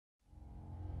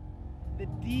The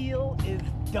deal is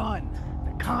done.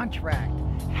 The contract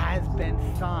has been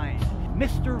signed.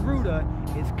 Mr. Ruda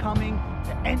is coming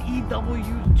to N.E.W.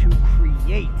 to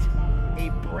create a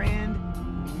brand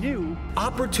new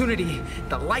opportunity,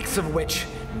 the likes of which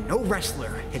no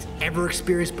wrestler has ever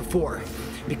experienced before.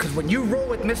 Because when you roll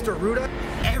with Mr. Ruda,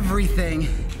 everything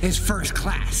is first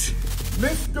class.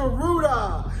 Mr.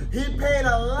 Ruda, he paid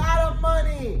a lot of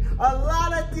money, a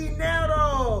lot of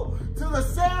dinero to the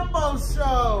Sambo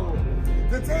show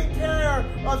to take care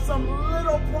of some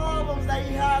little problems that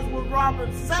he has with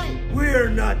Robert Saint. We're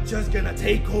not just gonna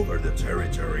take over the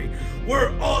territory,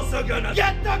 we're also gonna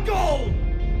get the gold!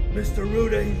 Mr.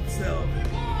 Ruda himself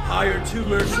hired 2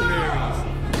 mercenaries.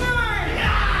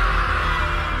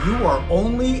 You are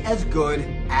only as good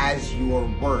as your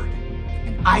word.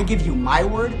 And I give you my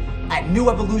word, at New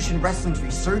Evolution Wrestling's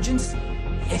resurgence,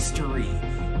 history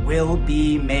will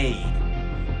be made.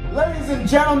 Ladies and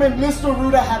gentlemen, Mr.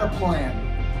 Ruda had a plan.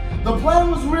 The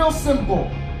plan was real simple.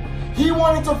 He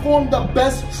wanted to form the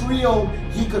best trio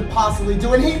he could possibly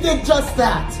do, and he did just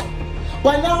that.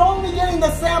 By not only getting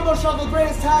the Sambo Show, the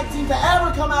greatest tag team to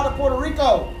ever come out of Puerto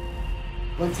Rico,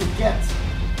 but to get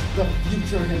the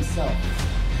future himself.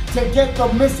 To get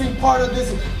the missing part of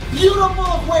this beautiful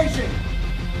equation.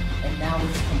 And now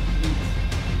it's complete.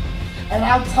 And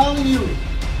I'm telling you,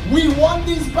 we won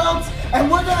these belts,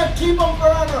 and we're gonna keep them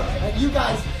forever. And you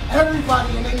guys,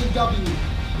 everybody in N.E.W.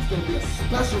 is gonna be a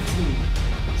special team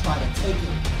to try to take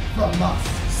it from us.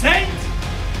 Saint,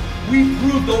 we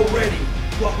proved already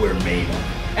what we're made of.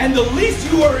 And the least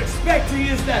you are expecting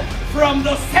is that from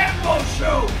the Sambo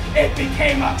show, it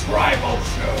became a tribal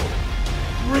show.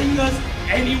 Bring us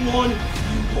anyone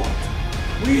you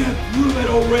want. We have proven it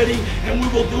already, and we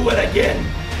will do it again.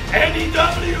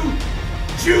 N.E.W.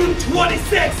 June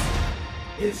 26th.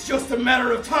 It's just a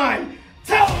matter of time.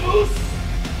 Tell Moose!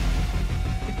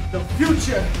 The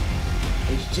future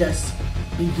is just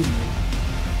beginning.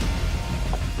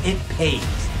 It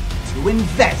pays to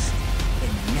invest in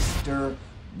Mr.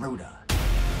 Ruda.